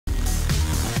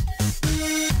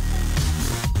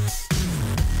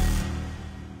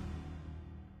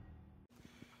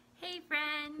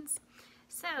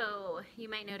So, you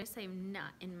might notice I'm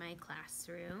not in my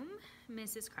classroom.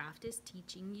 Mrs. Croft is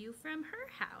teaching you from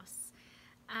her house.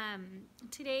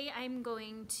 Today I'm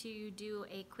going to do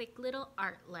a quick little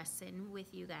art lesson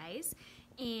with you guys.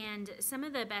 And some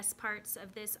of the best parts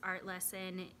of this art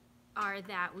lesson are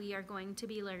that we are going to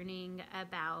be learning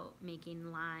about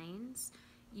making lines,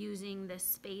 using the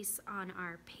space on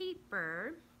our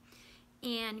paper,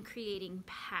 and creating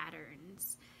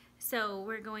patterns. So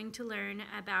we're going to learn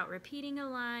about repeating a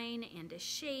line and a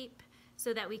shape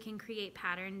so that we can create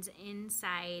patterns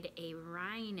inside a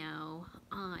rhino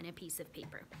on a piece of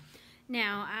paper.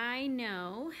 Now, I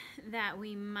know that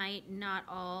we might not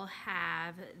all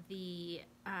have the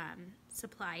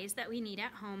supplies that we need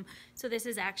at home, so this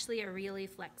is actually a really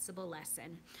flexible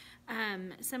lesson.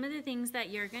 Some of the things that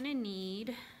you're gonna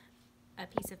need: a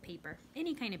piece of paper,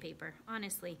 any kind of paper,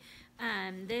 honestly.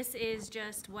 This is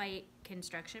just white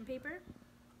construction paper,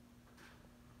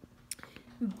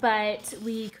 but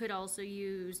we could also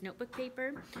use notebook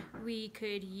paper. We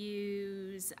could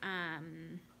use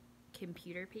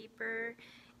computer paper.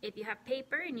 If you have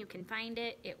paper and you can find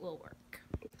it, it will work.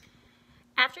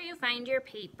 After you find your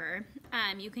paper,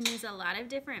 you can use a lot of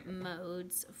different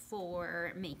modes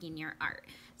for making your art.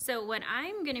 So what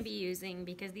I'm going to be using,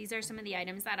 because these are some of the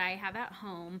items that I have at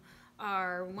home,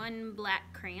 are one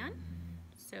black crayon,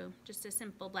 so just a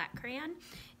simple black crayon,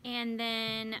 and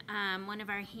then one of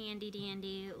our handy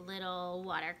dandy little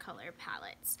watercolor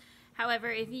palettes.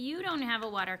 However, if you don't have a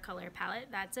watercolor palette,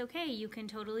 that's okay. You can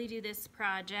totally do this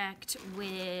project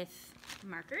with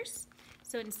markers.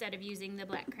 So instead of using the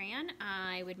black crayon,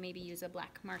 I would maybe use a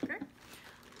black marker,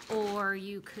 or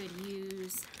you could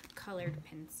use colored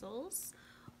pencils,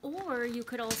 or you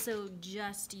could also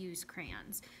just use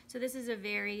crayons. So this is a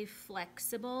very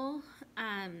flexible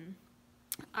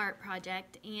art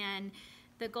project, and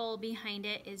the goal behind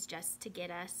it is just to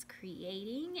get us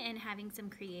creating and having some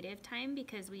creative time,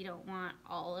 because we don't want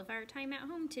all of our time at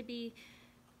home to be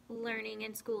learning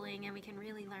and schooling, and we can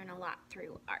really learn a lot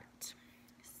through art.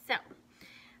 So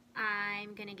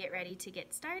I'm gonna get ready to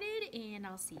get started, and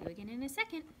I'll see you again in a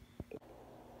second.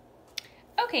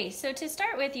 Okay, so to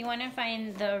start with, you want to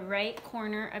find the right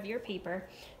corner of your paper.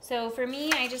 So for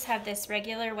me, I just have this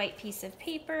regular white piece of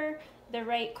paper. The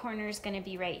right corner is going to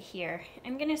be right here.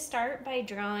 I'm going to start by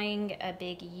drawing a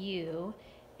big U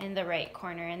in the right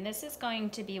corner, and this is going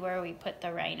to be where we put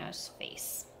the rhino's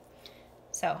face.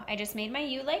 So I just made my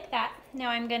U like that. Now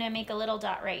I'm going to make a little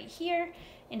dot right here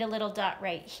and a little dot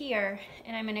right here,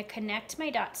 and I'm going to connect my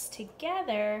dots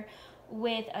together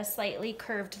with a slightly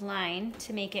curved line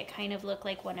to make it kind of look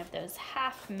like one of those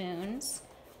half moons.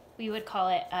 We would call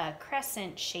it a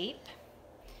crescent shape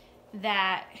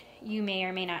that you may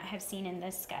or may not have seen in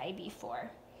the sky before.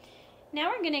 Now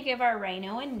we're going to give our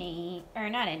rhino a name, or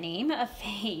not a name, a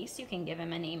face. You can give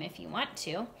him a name if you want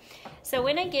to. So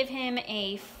when I give him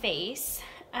a face,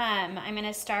 I'm going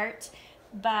to start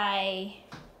by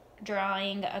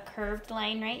drawing a curved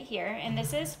line right here, and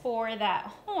this is for that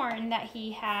horn that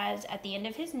he has at the end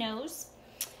of his nose.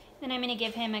 Then I'm going to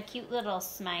give him a cute little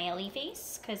smiley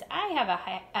face, because I have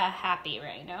a happy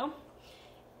rhino.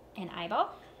 An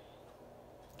eyeball,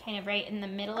 kind of right in the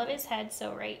middle of his head,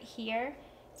 so right here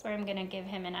is where I'm going to give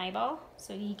him an eyeball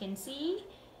so he can see.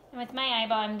 And with my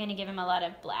eyeball, I'm going to give him a lot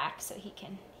of black so he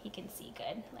can see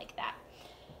good, like that.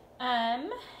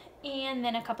 And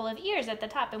then a couple of ears at the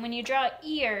top. And when you draw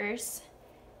ears,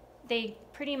 they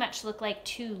pretty much look like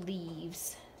two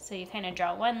leaves. So you kind of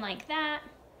draw one like that,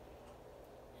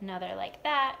 another like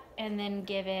that, and then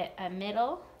give it a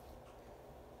middle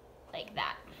like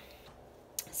that.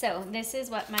 So this is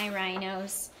what my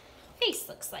rhino's face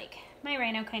looks like. My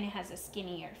rhino kind of has a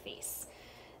skinnier face.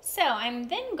 So I'm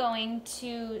then going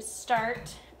to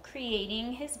start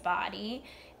creating his body.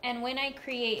 And when I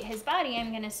create his body, I'm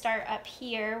going to start up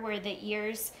here where the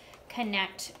ears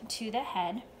connect to the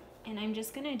head. And I'm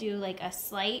just going to do like a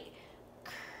slight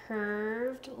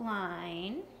curved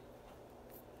line.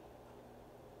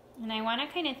 And I want to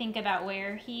kind of think about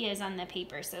where he is on the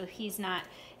paper, so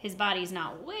his body's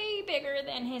not way bigger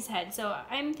than his head. So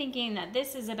I'm thinking that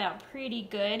this is about pretty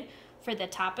good for the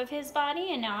top of his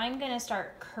body. And now I'm going to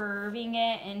start curving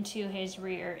it into his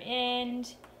rear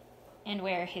end and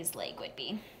where his leg would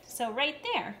be. So right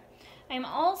there. I'm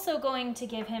also going to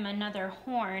give him another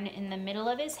horn in the middle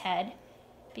of his head,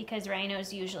 because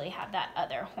rhinos usually have that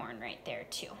other horn right there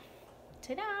too.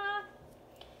 Ta-da!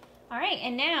 All right,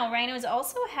 and now rhinos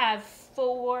also have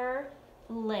 4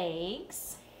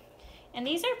 legs, and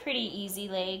these are pretty easy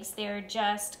legs. They're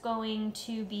just going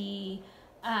to be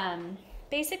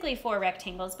basically 4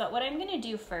 rectangles, but what I'm gonna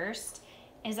do first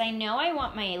is I know I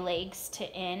want my legs to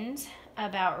end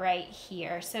about right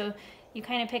here. So you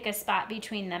kind of pick a spot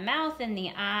between the mouth and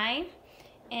the eye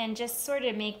and just sort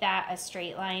of make that a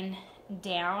straight line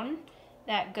down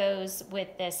that goes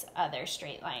with this other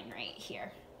straight line right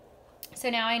here. So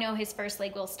now I know his first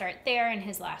leg will start there and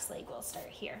his last leg will start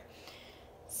here.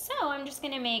 So I'm just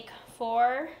gonna make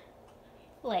 4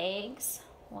 legs.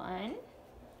 1,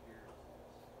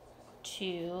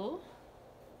 2,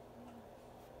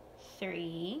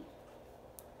 3,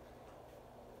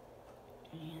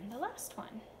 and the last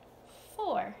one,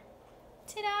 4.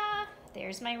 Ta-da!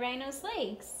 There's my rhino's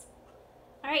legs.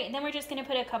 All right, then we're just gonna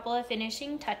put a couple of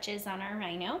finishing touches on our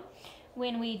rhino.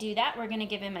 When we do that, we're gonna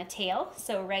give him a tail.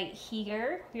 So right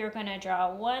here, we're gonna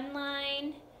draw 1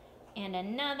 line and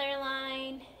another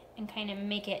line and kind of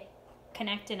make it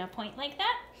connect in a point like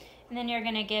that. And then you're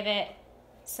gonna give it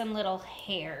some little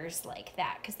hairs like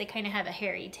that because they kind of have a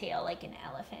hairy tail like an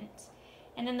elephant.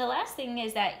 And then the last thing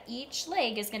is that each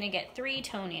leg is gonna get 3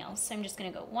 toenails. So I'm just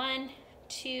gonna go 1,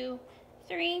 2,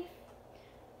 3,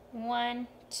 1,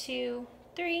 2,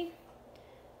 3,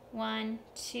 1,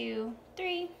 2,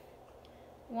 3,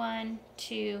 1,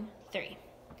 2, 3.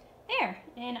 There,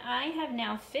 and I have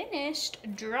now finished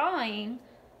drawing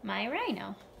my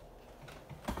rhino.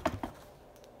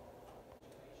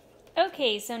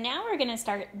 Okay, so now we're gonna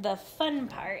start the fun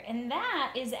part, and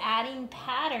that is adding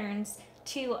patterns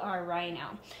to our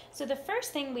rhino. So the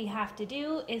first thing we have to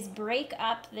do is break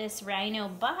up this rhino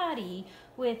body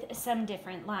with some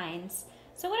different lines.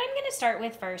 So what I'm gonna start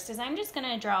with first is I'm just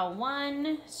gonna draw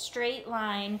 1 straight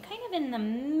line kind of in the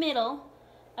middle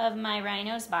of my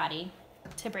rhino's body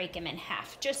to break him in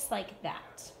half, just like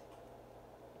that.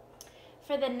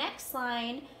 For the next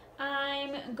line,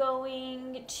 I'm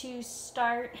going to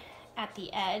start at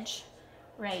the edge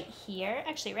right here,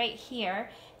 actually right here,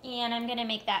 and I'm gonna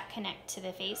make that connect to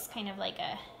the face, kind of like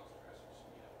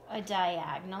a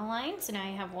diagonal line. So now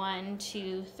I have 1,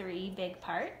 2, 3 big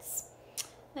parts.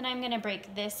 Then I'm gonna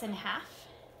break this in half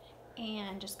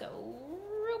and just go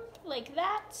whoop, like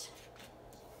that.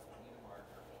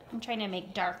 I'm trying to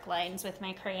make dark lines with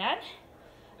my crayon.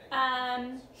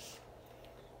 And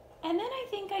then I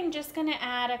think I'm just gonna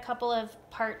add a couple of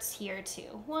parts here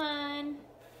too. 1,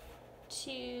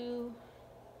 2,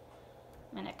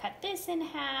 I'm gonna cut this in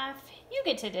half. You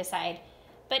get to decide.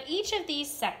 But each of these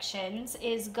sections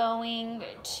is going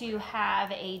to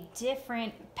have a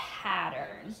different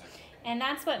pattern. And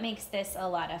that's what makes this a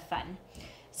lot of fun.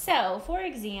 So, for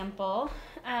example,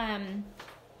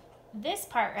 this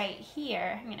part right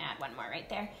here, I'm gonna add one more right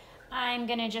there. I'm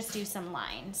gonna just do some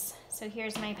lines. So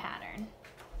here's my pattern.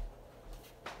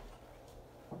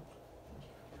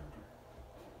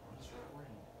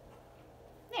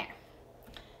 There.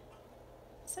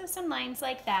 So some lines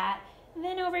like that.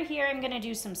 Then over here, I'm gonna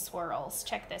do some swirls.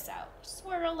 Check this out.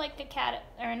 Swirl like a cat,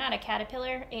 or not a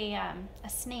caterpillar, a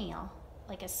snail.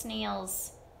 Like a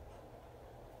snail's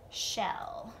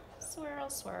shell. Swirl,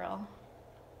 swirl.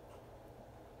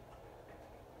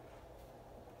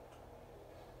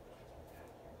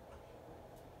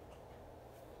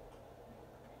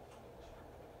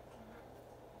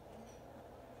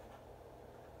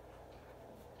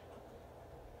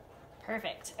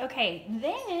 Perfect. Okay,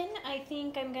 then I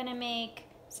think I'm gonna make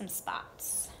some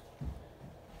spots.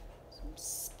 Some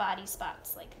spotty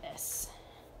spots like this.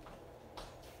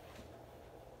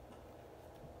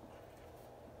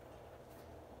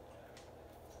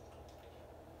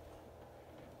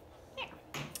 There.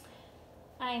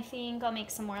 I think I'll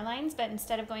make some more lines, but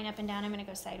instead of going up and down, I'm gonna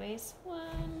go sideways.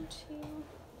 1, 2.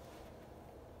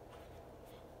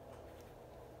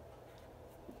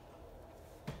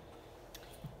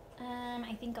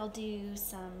 I think I'll do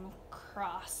some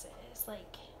crosses,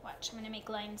 like, watch, I'm gonna make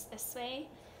lines this way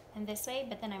and this way,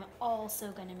 but then I'm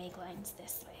also gonna make lines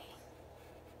this way.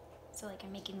 So like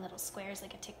I'm making little squares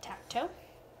like a tic-tac-toe.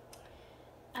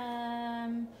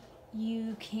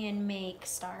 You can make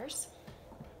stars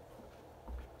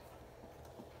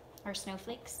or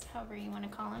snowflakes, however you wanna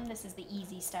call them. This is the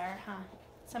easy star, huh?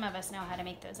 Some of us know how to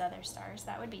make those other stars.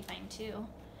 That would be fine too.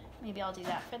 Maybe I'll do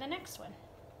that for the next one.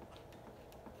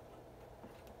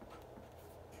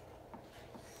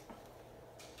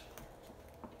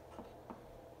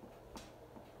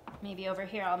 Maybe over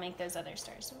here I'll make those other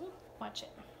stars. Ooh, watch it.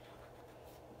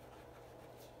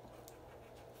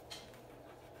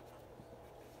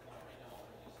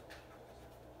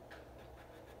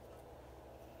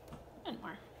 One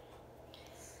more.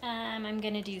 I'm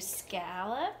gonna do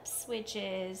scallops, which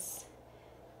is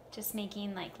just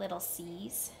making like little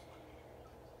C's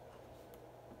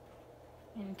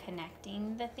and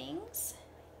connecting the things.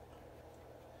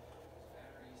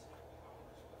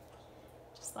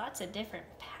 Lots of different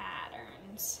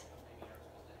patterns.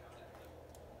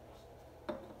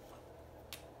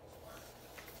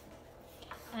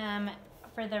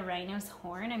 For the rhino's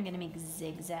horn, I'm gonna make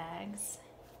zigzags.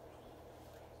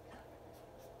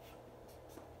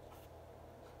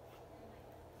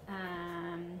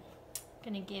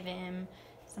 Gonna give him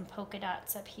some polka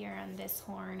dots up here on this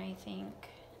horn, I think.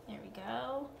 There we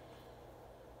go.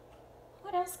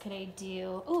 What else could I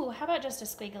do? Ooh, how about just a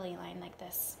squiggly line like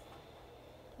this?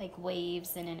 Like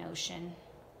waves in an ocean.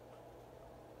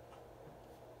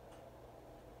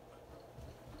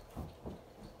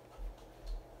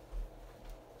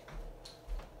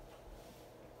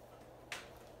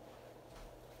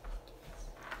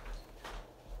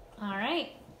 All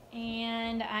right,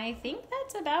 and I think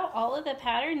that's about all of the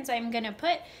patterns I'm gonna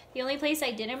put. The only place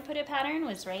I didn't put a pattern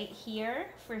was right here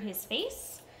for his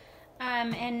face.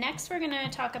 And next we're gonna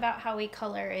talk about how we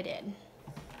color it in.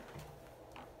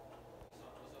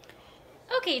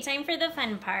 Okay, time for the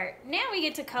fun part. Now we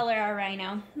get to color our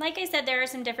rhino. Like I said, there are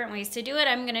some different ways to do it.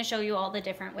 I'm gonna show you all the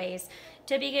different ways.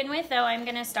 To begin with though, I'm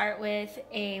gonna start with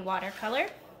a watercolor.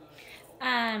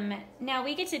 Now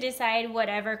we get to decide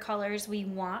whatever colors we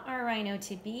want our rhino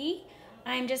to be.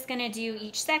 I'm just gonna do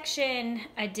each section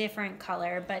a different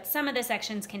color, but some of the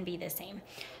sections can be the same.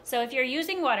 So if you're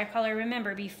using watercolor,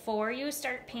 remember before you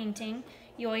start painting,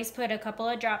 you always put a couple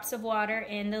of drops of water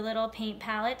in the little paint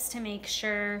palettes to make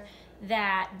sure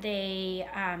that they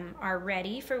are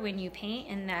ready for when you paint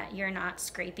and that you're not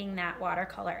scraping that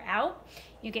watercolor out.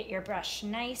 You get your brush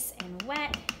nice and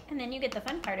wet, and then you get the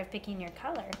fun part of picking your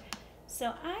color.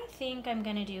 So I think I'm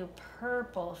gonna do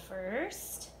purple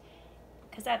first,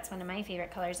 because that's one of my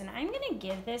favorite colors, and I'm gonna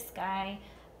give this guy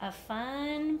a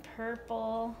fun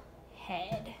purple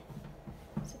head.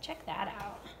 So check that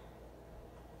out.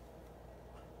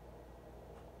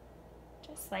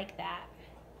 Just like that.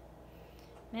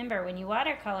 Remember, when you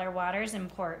watercolor, water's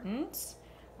important,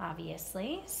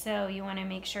 obviously, so you wanna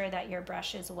make sure that your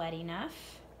brush is wet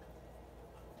enough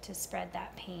to spread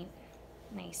that paint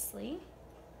nicely.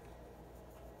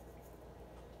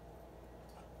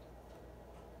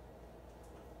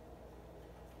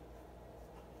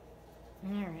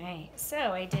 All right, so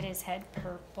I did his head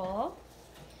purple.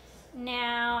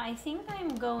 Now I think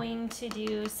I'm going to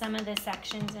do some of the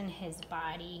sections in his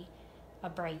body a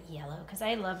bright yellow, because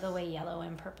I love the way yellow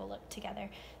and purple look together.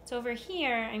 So over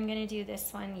here, I'm gonna do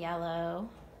this one yellow,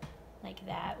 like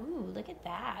that. Ooh, look at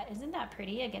that. Isn't that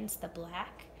pretty against the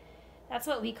black? That's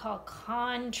what we call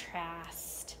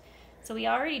contrast. So we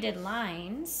already did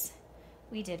lines.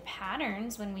 We did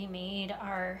patterns when we made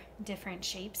our different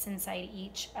shapes inside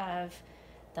each of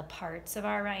the parts of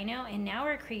our rhino, and now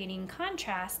we're creating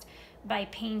contrast by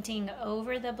painting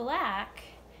over the black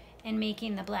and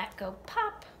making the black go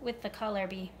pop with the color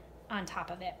be on top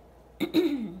of it.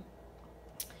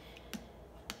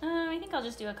 I think I'll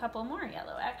just do a couple more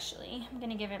yellow actually. I'm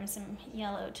gonna give him some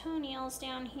yellow toenails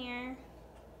down here.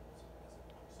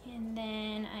 And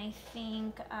then I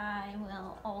think I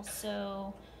will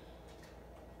also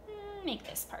make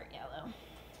this part yellow.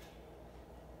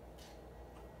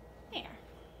 There.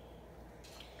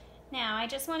 Now I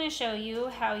just want to show you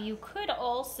how you could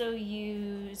also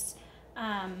use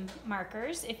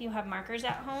markers if you have markers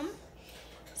at home.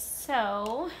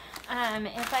 So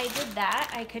if I did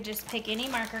that, I could just pick any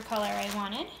marker color I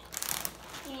wanted.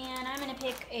 And I'm going to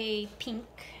pick a pink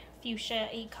fuchsia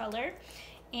color.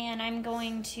 And I'm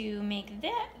going to make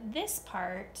this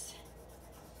part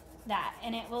that.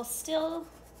 And it will still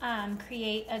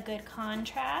create a good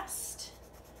contrast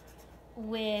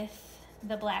with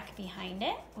the black behind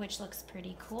it, which looks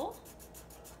pretty cool.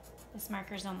 This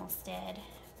marker's almost dead,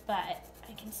 but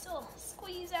I can still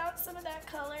squeeze out some of that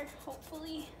color,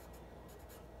 hopefully.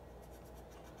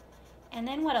 And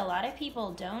then what a lot of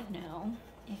people don't know,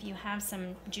 if you have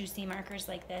some juicy markers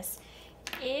like this,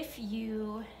 if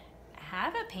you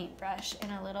have a paintbrush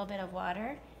and a little bit of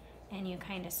water and you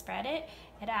kind of spread it,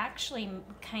 it actually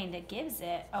kind of gives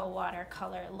it a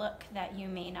watercolor look that you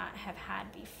may not have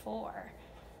had before.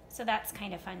 So that's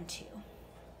kind of fun too.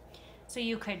 So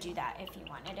you could do that if you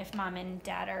wanted, if mom and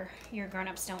dad or your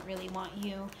grown-ups don't really want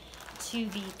you to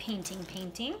be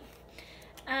painting.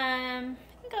 I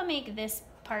think I'll make this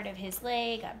part of his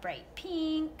leg a bright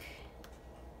pink.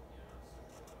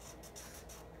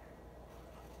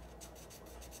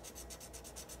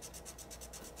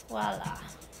 Voila.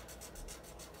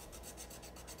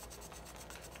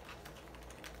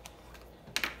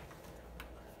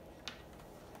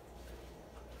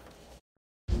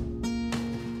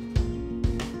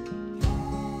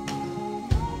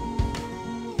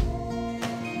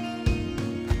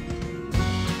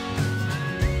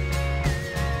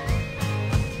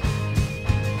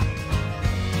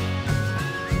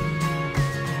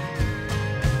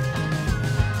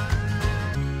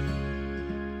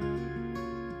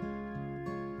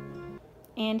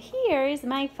 And here is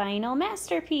my final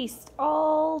masterpiece,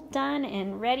 all done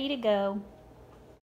and ready to go.